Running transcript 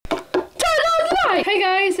Hey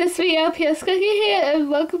guys, it's me LPS Cookie here and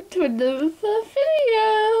welcome to another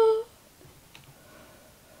video.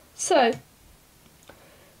 So,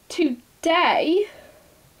 today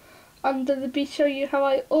I'm going to be showing you how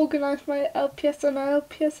I organise my LPS and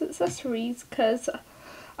LPS accessories because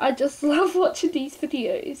I just love watching these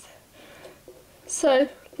videos. So,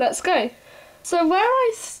 let's go. So where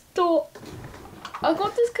I store, I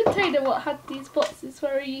got this container what had these boxes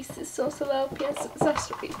where I used to store some LPS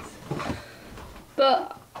accessories.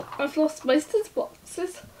 But I've lost most of the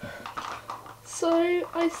boxes, so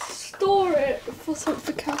I store it for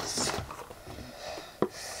something else.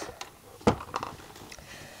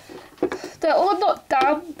 They're all not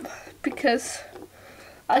damp because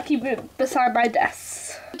I keep it beside my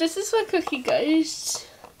desk. This is where Cookie goes.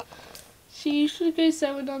 She usually goes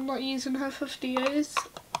there when I'm not using her for videos.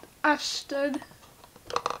 Ashton.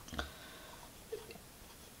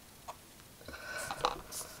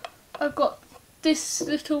 I've got this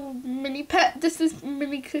little mini pet. This is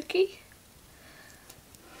Mini Cookie.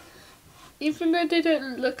 Even though they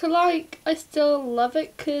don't look alike, I still love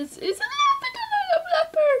it because it's a leopard and I love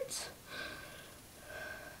leopards.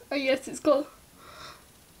 And yes, it's got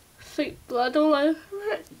fake blood all over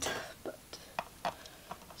it, but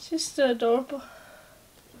it's just so adorable.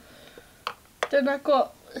 Then I've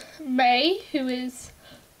got May, who is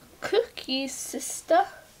Cookie's sister.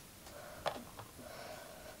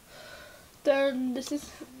 Then this is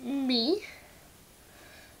me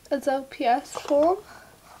as LPS form.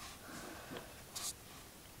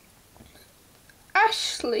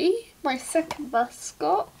 Ashley, my second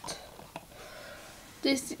mascot.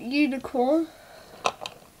 This unicorn.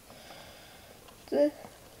 The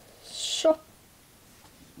Shopkins,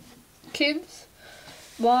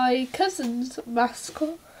 my cousin's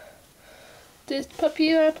mascot. This puppy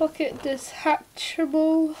in my pocket. This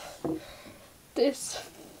Hatchable. This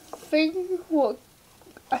thing, what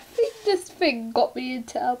I think this thing got me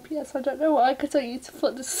into LPS. I don't know why, because I used to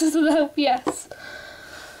put this as an LPS.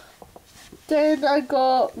 Then I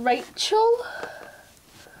got Rachel.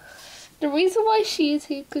 The reason why she is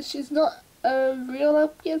here because she's not a real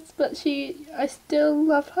LPS, but I still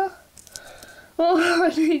love her. Well, I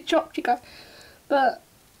nearly dropped you guys, but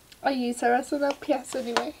I use her as an LPS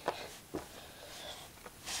anyway.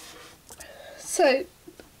 So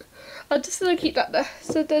I'm just going to keep that there.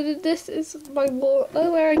 So then this is my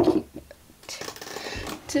water where I keep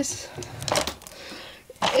this.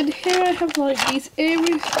 In here I have like these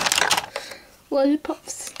earrings, lollipop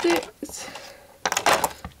sticks,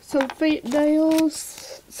 some fake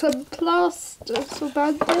nails, some plaster, some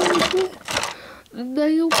band-aids,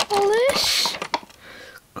 nail polish,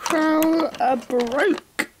 crown, a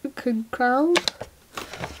broken crown,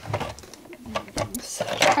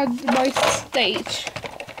 and my stage.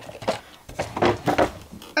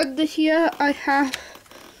 Under here I have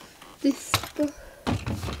this book.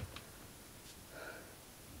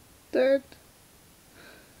 Then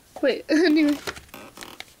wait, anyway.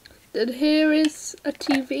 Then here is a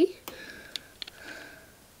TV.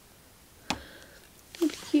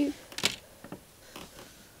 Cute.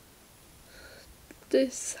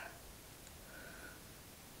 This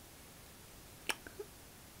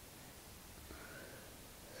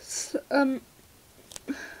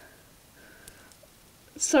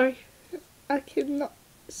sorry, I cannot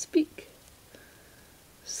speak.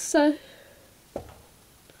 So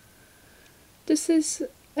this is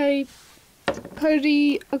a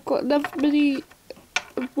pony. I've got another mini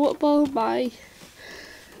water bottle, my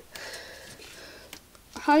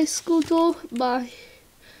high school door,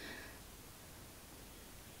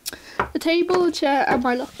 a table, a chair, and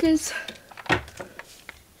my lockers.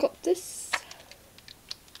 Got this.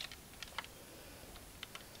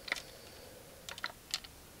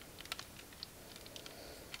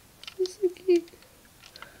 So cute.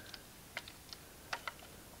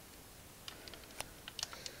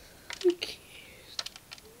 Okay.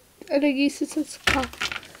 And I use this as a car.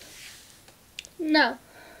 Now,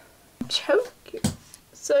 I'm choking.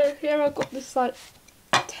 So here I got this like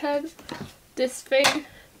 10, this thing,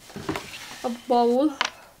 a bowl.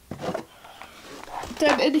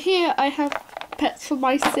 Then in here I have pets for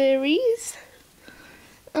my series.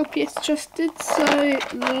 LPS Trusted, so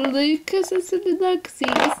Lucas is in there because he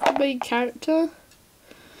is the main character.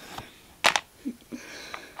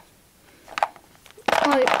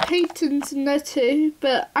 Like, Peyton's in there too,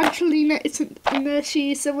 but Angelina isn't in there,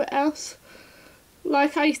 she is somewhere else.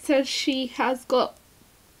 Like I said, she has got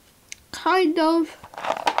kind of,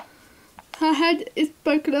 her head is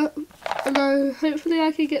broken up, and hopefully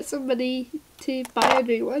I can get somebody to buy a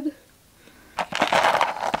new one.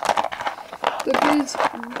 Then there's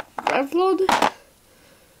Revlon.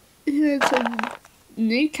 Here's some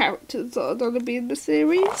new characters that are going to be in the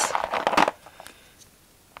series.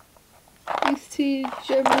 These two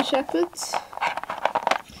German Shepherds.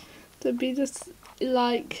 They'll be just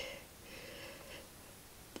like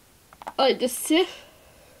the Sith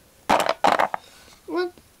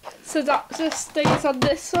one. So that just stays on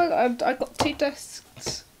this one, and I got 2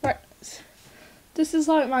 discs. Right, this is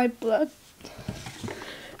like my blood.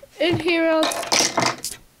 In here are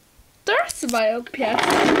the rest of my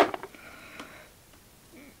LPS.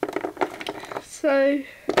 So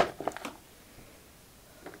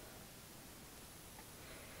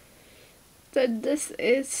then this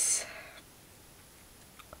is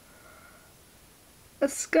a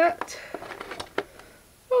skirt.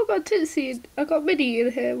 Oh, I got Tootsie. I got Minnie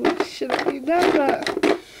in here, which shouldn't be there, but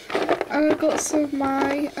and I got some of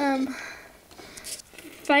my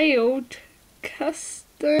failed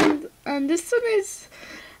custom, and this one is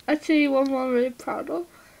actually one I'm really proud of.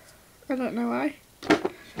 I don't know why.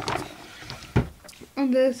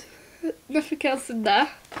 And there's nothing else in there.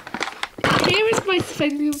 Here is my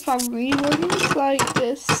Spending Family ones, like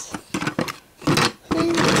this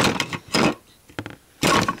thing.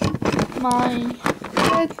 My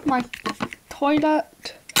bed, my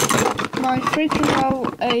toilet, my fridge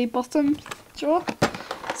without a bottom drawer.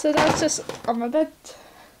 So that's just on my bed.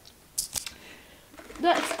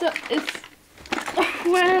 That is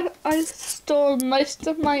where I store most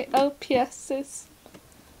of my LPSs.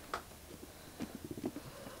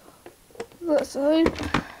 Let's hope.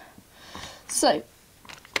 So,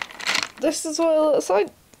 this is what it looks like.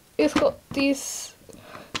 It's got these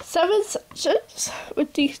 7 sections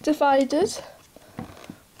with these dividers,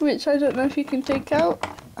 which I don't know if you can take out.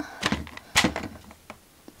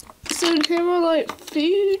 So in here are like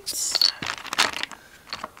foods,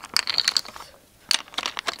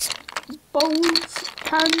 bowls,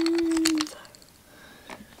 cans.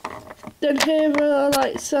 Then here are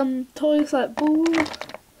like some toys like balls,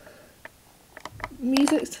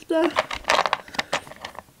 music stuff,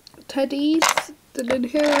 teddies. Then in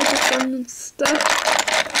here are just some stuff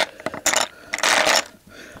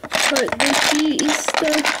like the beauty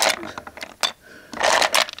stuff.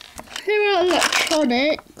 Here are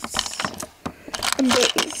electronics and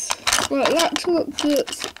books, like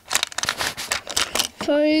laptops,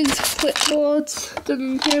 phones, clipboards.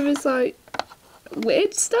 Then here is like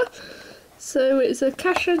weird stuff. So it's a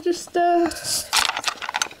cash register.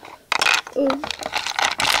 Oh,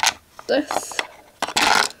 this,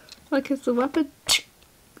 like it's a weapon.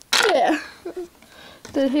 Yeah.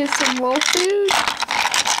 Then here's some more food.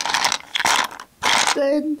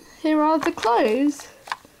 Then here are the clothes,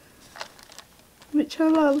 which I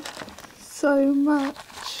love so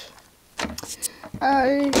much.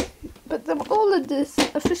 But they're all in this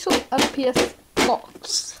official LPS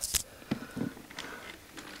box.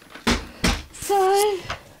 So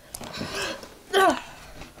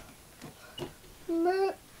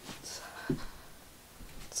let's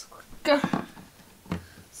go.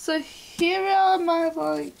 So here are my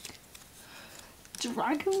like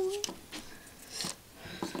dragons.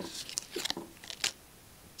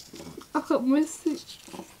 I've got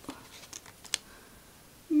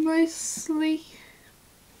mostly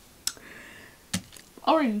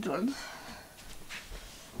orange ones.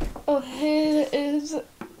 Oh, here is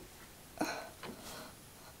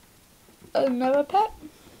another pet.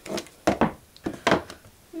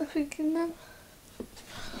 Nothing in them.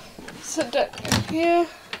 So down here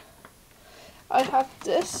I have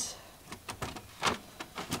this.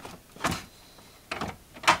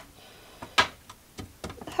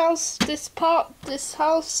 House, this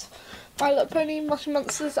house, My Little Pony, Moshi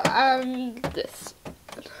Monsters, and this.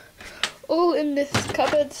 All in this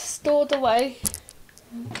cupboard, stored away.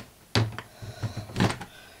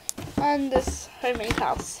 And this homemade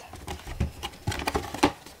house.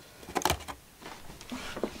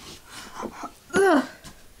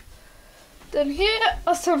 Then here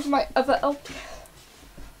are some of my other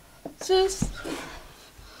LPSs.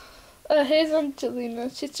 Here's Angelina.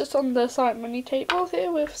 She's just on the ceremony table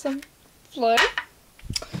here with some flow.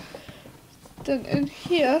 Then in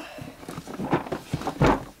here,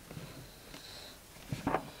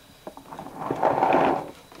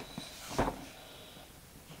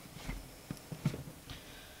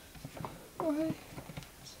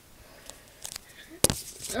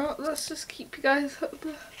 oh, let's just keep you guys up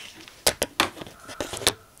there.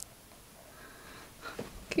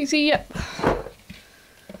 Can you see? Yep.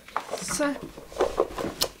 So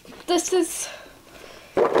this is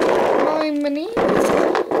my mini.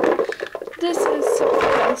 This is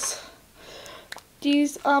something else.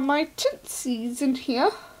 These are my tootsies in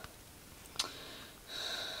here.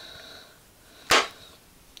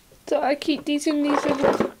 So I keep these in these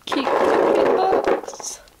little cute cooking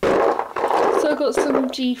box. So I've got some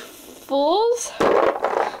G4s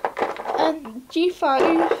and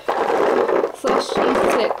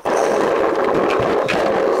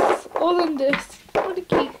G5/G6. All in this really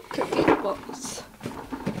cute cooking box.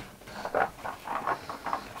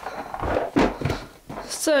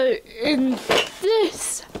 So in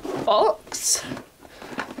this box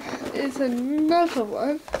is another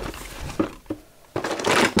one.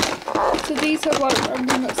 So these are like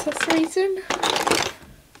random accessories in.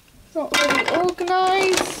 Not really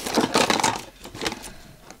organised,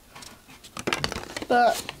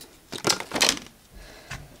 but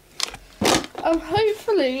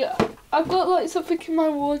hopefully I've got like something in my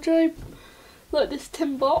wardrobe, like this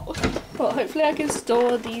tin box. Well, hopefully I can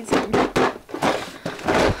store these in.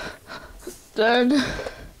 Then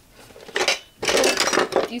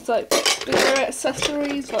these like bigger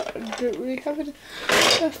accessories that I don't really have in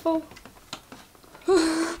there for.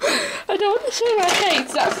 I don't want to show my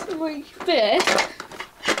face, that's really big.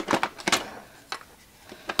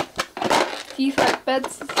 These like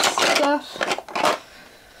beds and stuff.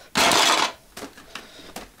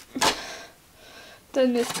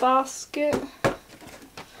 Then this basket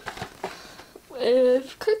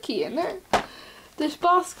with cookie in it. This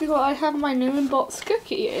basket I have my new inbox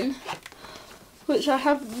cookie in, which I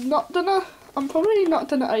have not done I'm probably not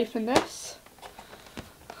gonna open this.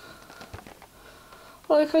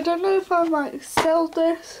 Like, I don't know if I might sell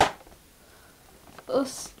this or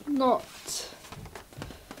not.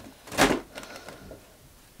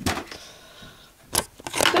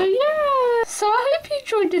 So yeah, so I hope you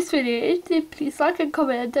enjoyed this video. If you did, please like and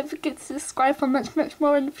comment, and don't forget to subscribe for much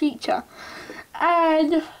more in the future.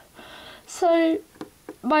 And so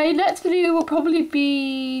my next video will probably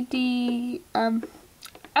be the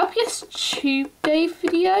LPS Tube Day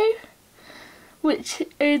video, which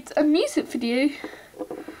is a music video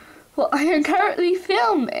what I am currently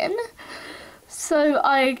filming, so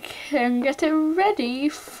I can get it ready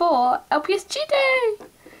for LPS Tube Day.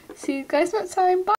 See you guys next time. Bye.